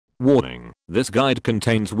Warning, this guide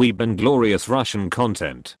contains weeb and glorious Russian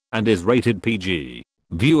content, and is rated PG.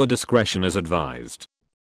 Viewer discretion is advised.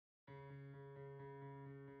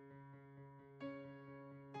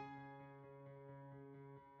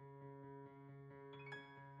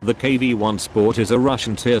 The KV-1 Sport is a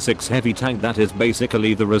Russian tier 6 heavy tank that is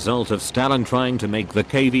basically the result of Stalin trying to make the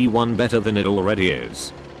KV-1 better than it already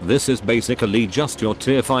is. This is basically just your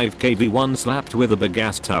tier 5 KV-1 slapped with a big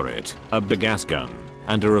ass turret, a big ass gun,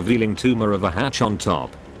 and a revealing tumor of a hatch on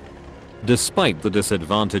top. Despite the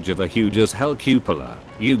disadvantage of a huge as hell cupola,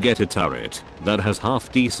 you get a turret that has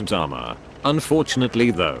half decent armor. Unfortunately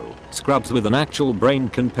though, scrubs with an actual brain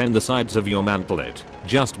can pen the sides of your mantlet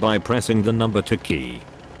just by pressing the number 2 key.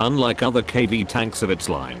 Unlike other KV tanks of its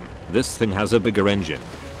line, this thing has a bigger engine,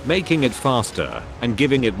 making it faster and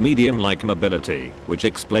giving it medium-like mobility, which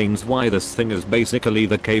explains why this thing is basically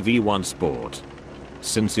the KV-1 Sport.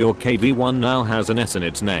 Since your KV-1 now has an S in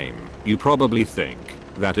its name, you probably think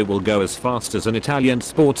that it will go as fast as an Italian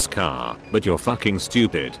sports car, but you're fucking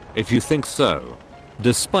stupid if you think so.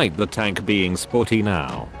 Despite the tank being sporty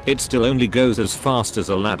now, it still only goes as fast as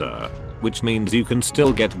a ladder, which means you can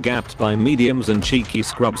still get gapped by mediums and cheeky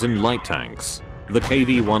scrubs in light tanks. The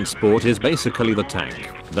KV-1 Sport is basically the tank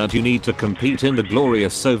that you need to compete in the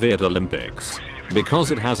glorious Soviet Olympics,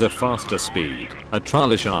 because it has a faster speed, a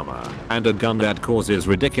tralish armor, and a gun that causes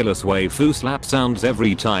ridiculous waifu slap sounds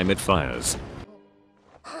every time it fires.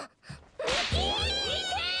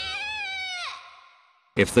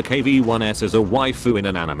 If the KV-1S is a waifu in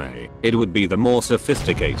an anime, it would be the more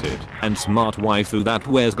sophisticated and smart waifu that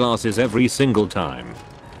wears glasses every single time.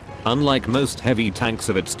 Unlike most heavy tanks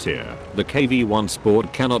of its tier, the KV-1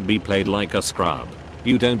 Sport cannot be played like a scrub.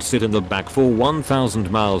 You don't sit in the back for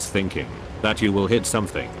 1000 miles thinking that you will hit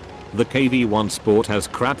something. The KV-1 Sport has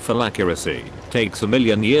crap full accuracy, takes a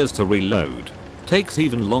million years to reload, takes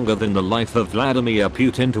even longer than the life of Vladimir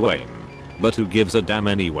Putin to aim. But who gives a damn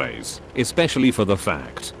anyways, especially for the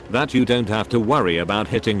fact that you don't have to worry about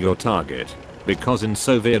hitting your target, because in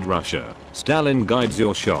Soviet Russia, Stalin guides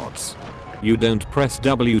your shots. You don't press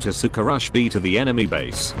W to sucker rush B to the enemy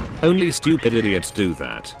base. Only stupid idiots do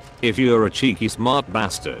that. If you're a cheeky smart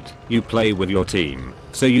bastard, you play with your team,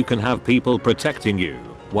 so you can have people protecting you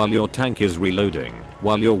while your tank is reloading,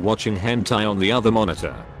 while you're watching hentai on the other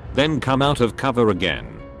monitor. Then come out of cover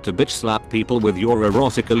again to bitch slap people with your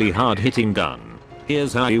erotically hard hitting gun.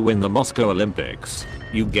 Here's how you win the Moscow Olympics.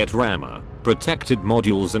 You get rammer, protected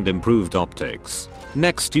modules and improved optics.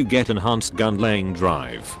 Next you get enhanced gun laying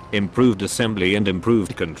drive, improved assembly and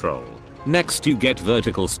improved control. Next you get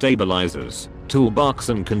vertical stabilizers, toolbox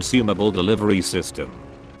and consumable delivery system.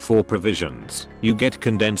 For provisions, you get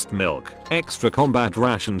condensed milk, extra combat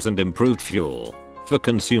rations and improved fuel. For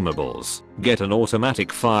consumables, get an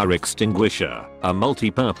automatic fire extinguisher, a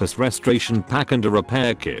multi-purpose restoration pack and a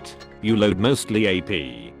repair kit. You load mostly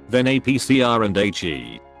AP, then APCR and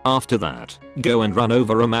HE. After that, go and run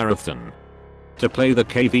over a marathon. To play the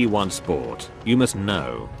KV-1 Sport, you must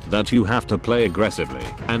know that you have to play aggressively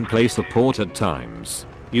and play support at times.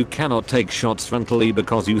 You cannot take shots frontally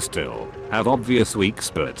because you still have obvious weak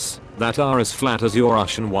spots that are as flat as your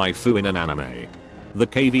Russian waifu in an anime. The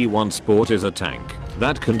KV-1 Sport is a tank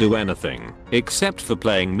that can do anything except for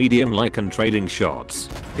playing medium-like and trading shots.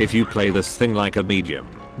 If you play this thing like a medium,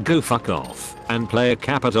 go fuck off and play a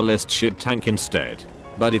capitalist shit tank instead.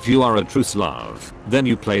 But if you are a true Slav, then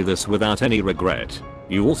you play this without any regret.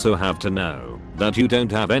 You also have to know that you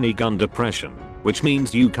don't have any gun depression, which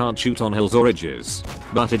means you can't shoot on hills or ridges.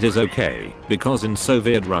 But it is okay, because in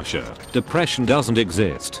Soviet Russia, depression doesn't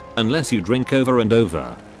exist unless you drink over and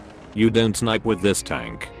over. You don't snipe with this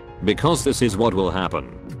tank, because this is what will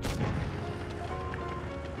happen.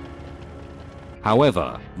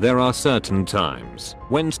 However, there are certain times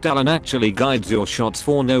when Stalin actually guides your shots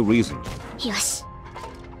for no reason. Yes.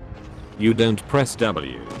 You don't press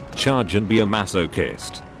W, charge and be a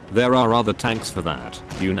masochist. There are other tanks for that,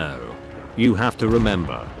 you know. You have to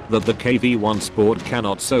remember that the KV-1 Sport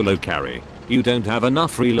cannot solo carry. You don't have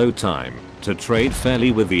enough reload time to trade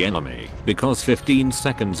fairly with the enemy, because 15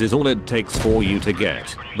 seconds is all it takes for you to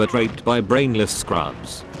get betrayed by brainless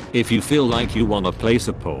scrubs. If you feel like you wanna play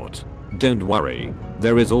support, don't worry.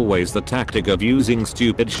 There is always the tactic of using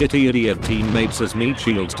stupid shitty idiot teammates as meat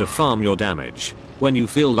shields to farm your damage. When you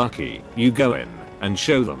feel lucky, you go in and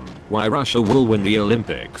show them why Russia will win the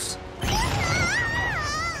Olympics.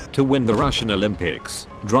 To win the Russian Olympics,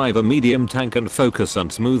 drive a medium tank and focus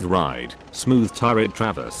on smooth ride, smooth turret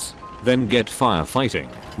traverse. Then get firefighting,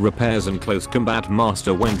 repairs and close combat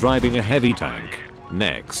master when driving a heavy tank.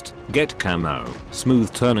 Next, get camo,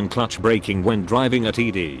 smooth turn and clutch braking when driving a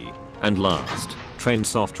TD. And last, train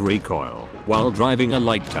soft recoil while driving a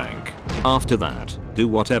light tank. After that, do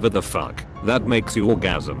whatever the fuck that makes you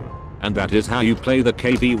orgasm. And that is how you play the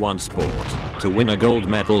KV-1 sport to win a gold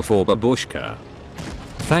medal for Babushka.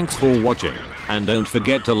 Thanks for watching, and don't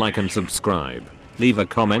forget to like and subscribe. Leave a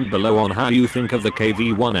comment below on how you think of the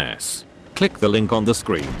KV-1S. Click the link on the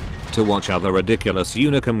screen to watch other ridiculous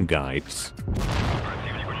Unicum guides.